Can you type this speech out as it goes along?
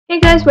Hey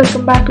guys,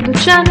 welcome back to the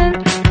channel.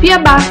 We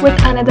are back with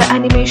another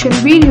animation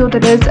video,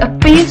 that is a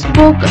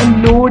Facebook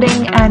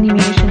loading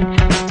animation.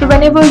 So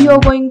whenever you are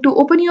going to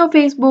open your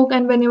Facebook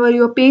and whenever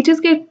your pages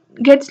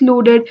gets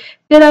loaded,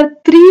 there are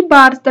three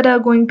bars that are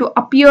going to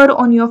appear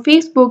on your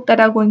Facebook that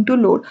are going to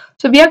load.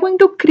 So we are going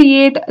to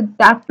create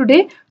that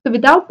today. So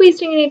without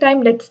wasting any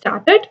time, let's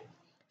start it.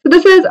 So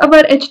this is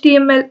our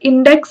HTML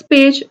index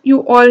page,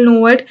 you all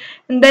know it,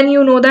 and then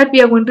you know that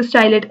we are going to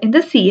style it in the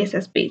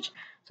CSS page.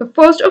 So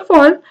first of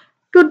all,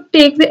 to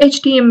take the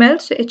HTML,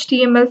 so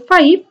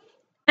HTML5,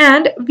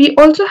 and we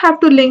also have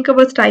to link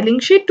our styling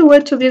sheet to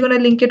it. So we're going to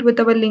link it with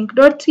our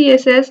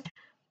link.css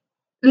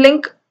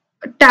link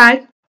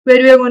tag, where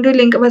we are going to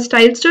link our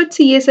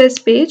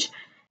styles.css page.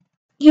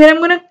 Here I'm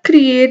going to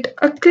create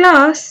a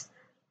class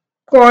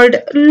called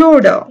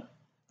loader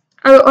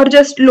or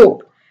just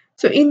load.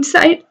 So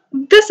inside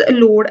this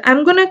load,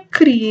 I'm going to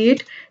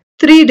create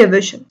three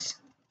divisions.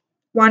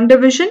 One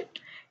division.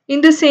 In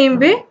the same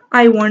way,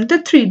 I want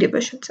the three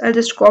divisions. I'll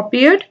just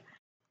copy it,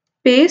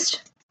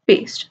 paste,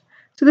 paste.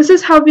 So this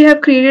is how we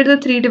have created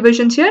the three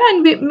divisions here,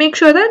 and we make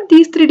sure that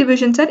these three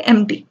divisions are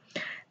empty.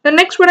 The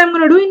next, what I'm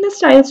going to do in the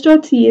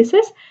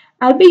styles.css,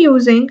 I'll be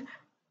using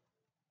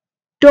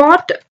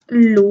dot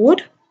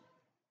load.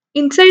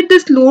 Inside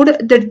this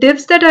load, the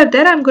divs that are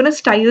there, I'm going to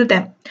style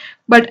them.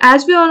 But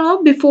as we all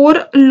know,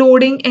 before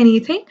loading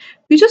anything,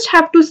 we just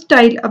have to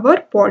style our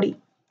body.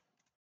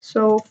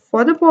 So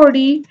for the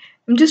body,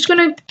 I'm just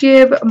going to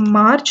give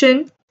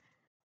margin.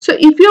 So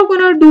if you're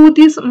going to do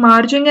this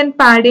margin and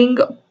padding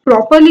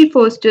properly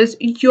first, is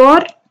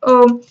your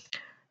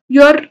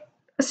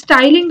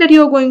styling that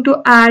you're going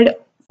to add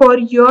for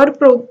your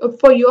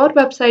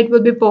website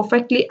will be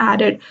perfectly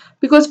added,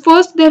 because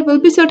first there will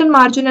be certain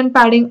margin and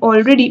padding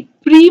already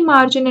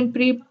pre-margin and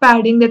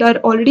pre-padding that are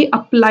already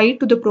applied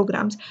to the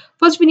programs.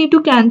 First we need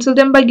to cancel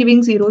them by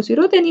giving 0,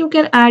 then you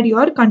can add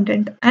your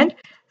content and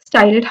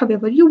style it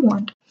however you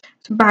want.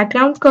 So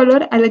background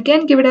color, I'll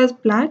again give it as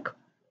black.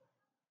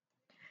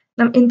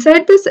 Now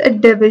inside this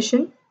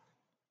division,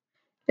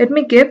 let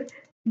me give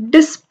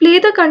display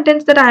the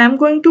contents that I am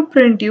going to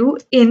print you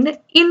in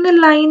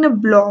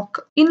inline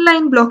block.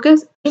 Inline block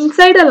is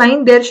inside a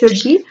line there should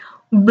be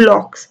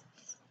blocks.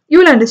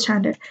 You will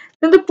understand it.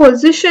 Then the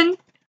position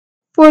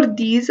for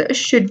these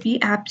should be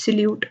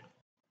absolute.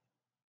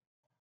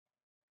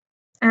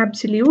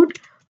 Absolute.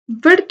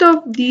 Width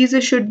of these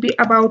should be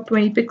about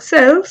 20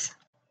 pixels.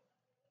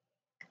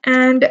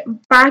 And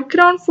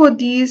background for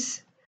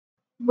these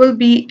will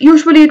be,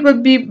 usually it will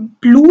be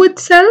blue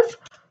itself.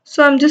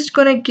 So I'm just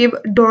gonna give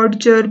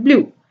Dodger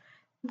blue.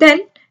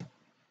 Then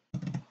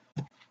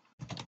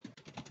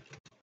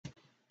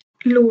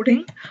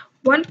loading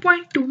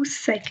 1.2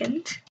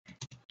 seconds,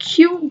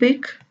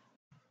 cubic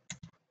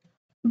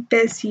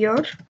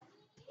bezier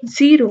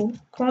 0,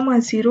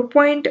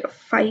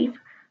 0.5,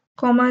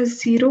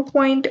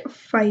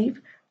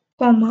 0.5,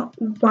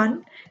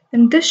 1,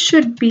 and this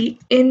should be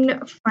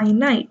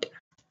infinite.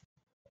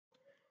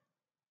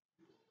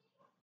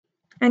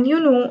 And you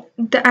know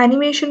the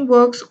animation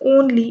works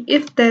only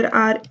if there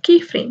are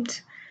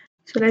keyframes.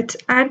 So let's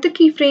add the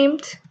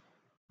keyframes.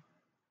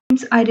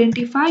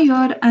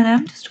 Identifier, and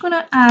I'm just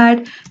gonna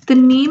add the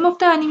name of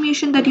the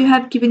animation that you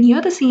have given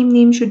here. The same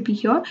name should be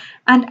here,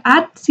 and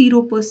add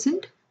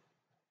 0%.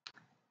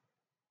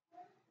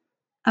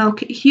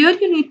 Okay, here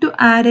you need to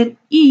add an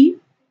E.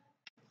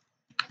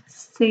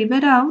 Save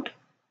it out,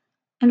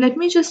 and let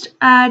me just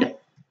add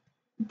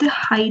the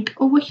height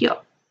over here.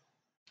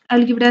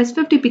 I'll give it as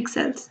 50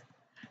 pixels.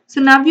 So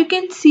now you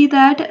can see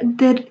that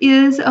there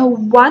is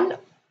one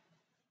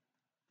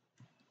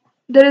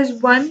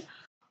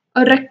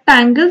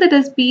rectangle that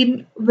has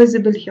been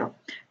visible here.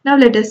 Now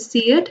let us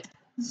see it.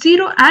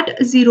 At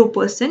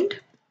 0%.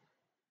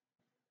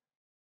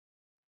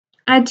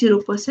 At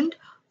 0%.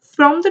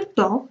 From the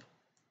top,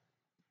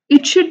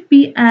 it should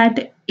be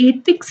at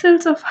 8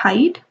 pixels of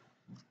height.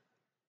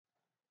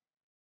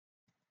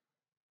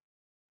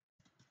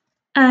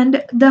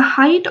 And the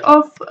height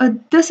of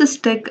this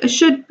stick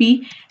should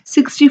be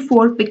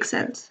 64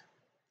 pixels.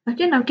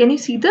 Okay, now can you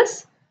see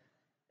this?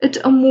 It's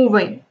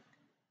moving.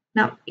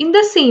 Now in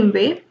the same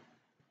way,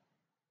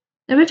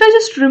 now if I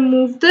just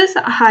remove this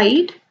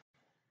height,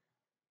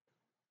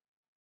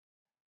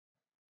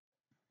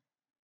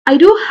 I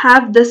do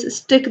have this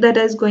stick that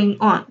is going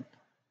on.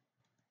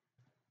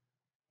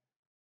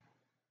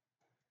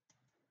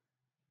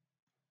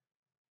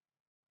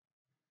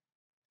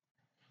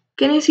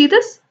 Can you see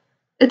this?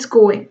 It's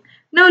going.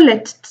 Now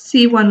let's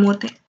see one more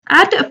thing.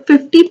 At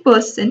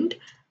 50%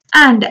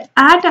 and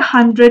at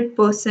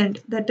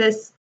 100%, that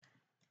is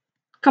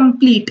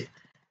complete.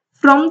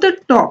 From the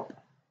top,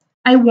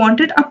 I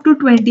want it up to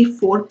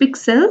 24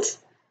 pixels.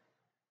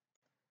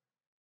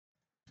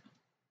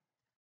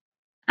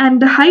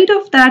 And the height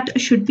of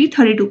that should be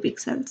 32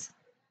 pixels.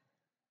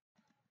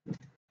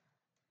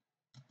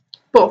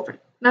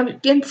 Perfect. Now you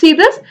can see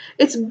this.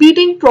 It's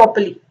beating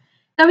properly.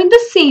 Now in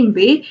the same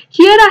way,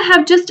 here I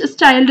have just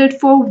styled it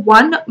for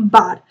one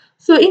bar.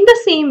 So in the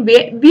same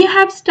way, we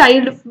have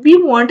styled, we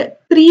want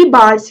 3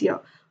 bars here.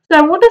 So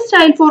I want to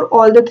style for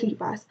all the three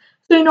bars.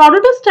 So in order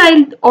to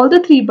style all the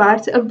three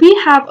bars, we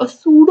have a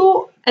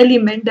pseudo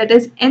element that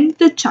is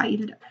nth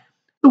child.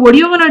 So what do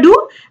you want to do?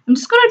 I'm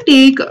just going to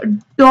take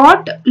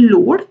dot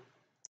load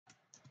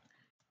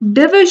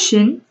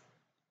division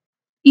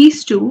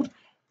is to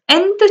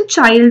nth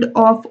child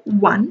of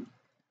 1.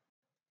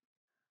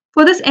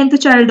 For this nth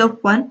child of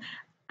 1,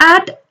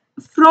 at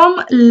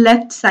from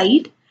left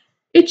side,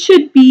 it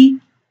should be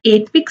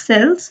 8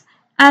 pixels,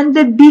 and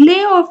the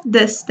delay of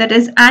this, that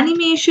is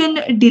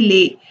animation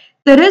delay,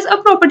 there is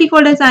a property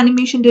called as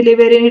animation delay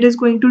wherein it is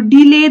going to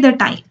delay the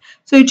time.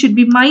 So it should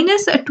be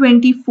minus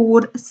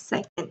 24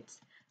 seconds.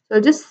 So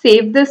just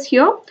save this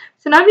here.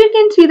 So now you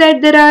can see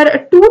that there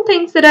are two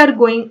things that are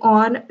going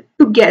on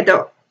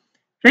together,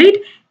 right?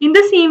 In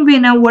the same way,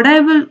 now what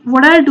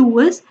I'll do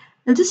is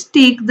I'll just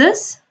take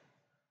this.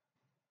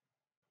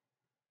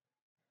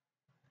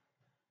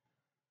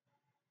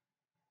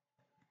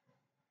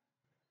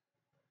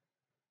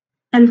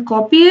 I'll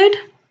copy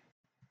it,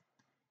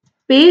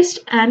 paste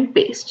and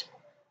paste.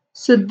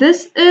 So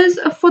this is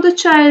for the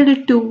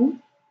child 2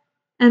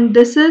 and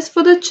this is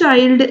for the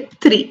child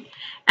 3.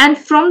 And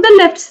from the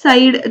left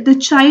side, the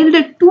child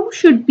 2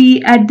 should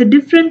be at the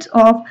difference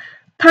of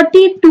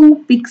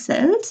 32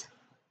 pixels,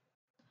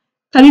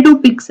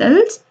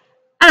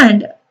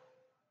 and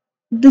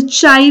the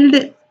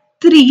child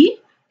 3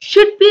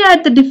 should be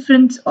at the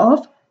difference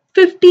of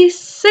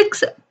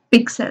 56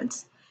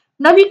 pixels.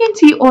 Now you can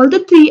see all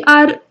the three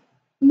are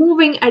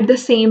moving at the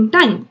same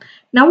time.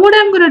 Now what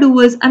I'm going to do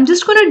is I'm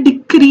just going to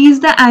decrease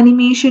the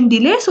animation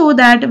delay so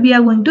that we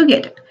are going to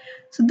get it.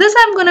 So this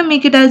I'm going to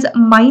make it as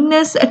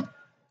minus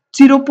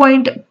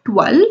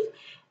 0.12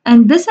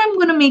 and this I'm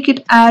going to make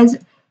it as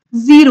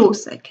 0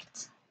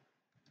 seconds.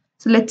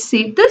 So let's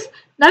save this.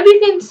 Now you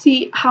can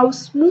see how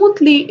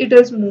smoothly it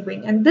is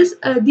moving, and these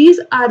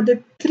are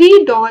the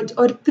three dots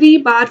or three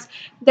bars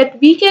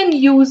that we can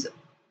use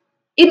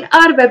in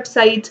our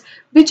websites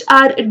which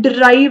are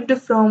derived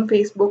from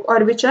Facebook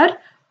or which are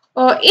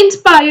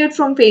inspired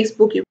from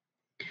Facebook.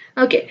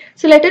 Okay,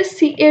 so let us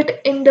see it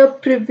in the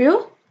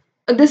preview.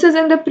 This is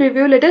in the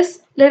preview.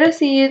 Let us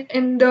see it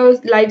in the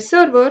live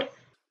server.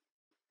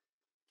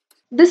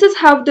 This is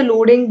how the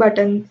loading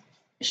button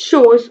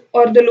shows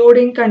or the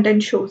loading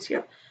content shows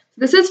here.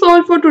 This is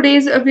all for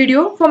today's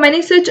video. For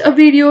many such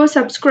videos,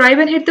 subscribe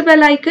and hit the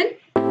bell icon.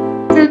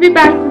 We'll be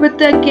back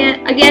with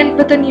again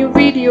with a new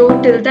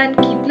video. Till then,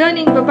 keep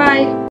learning. Bye bye.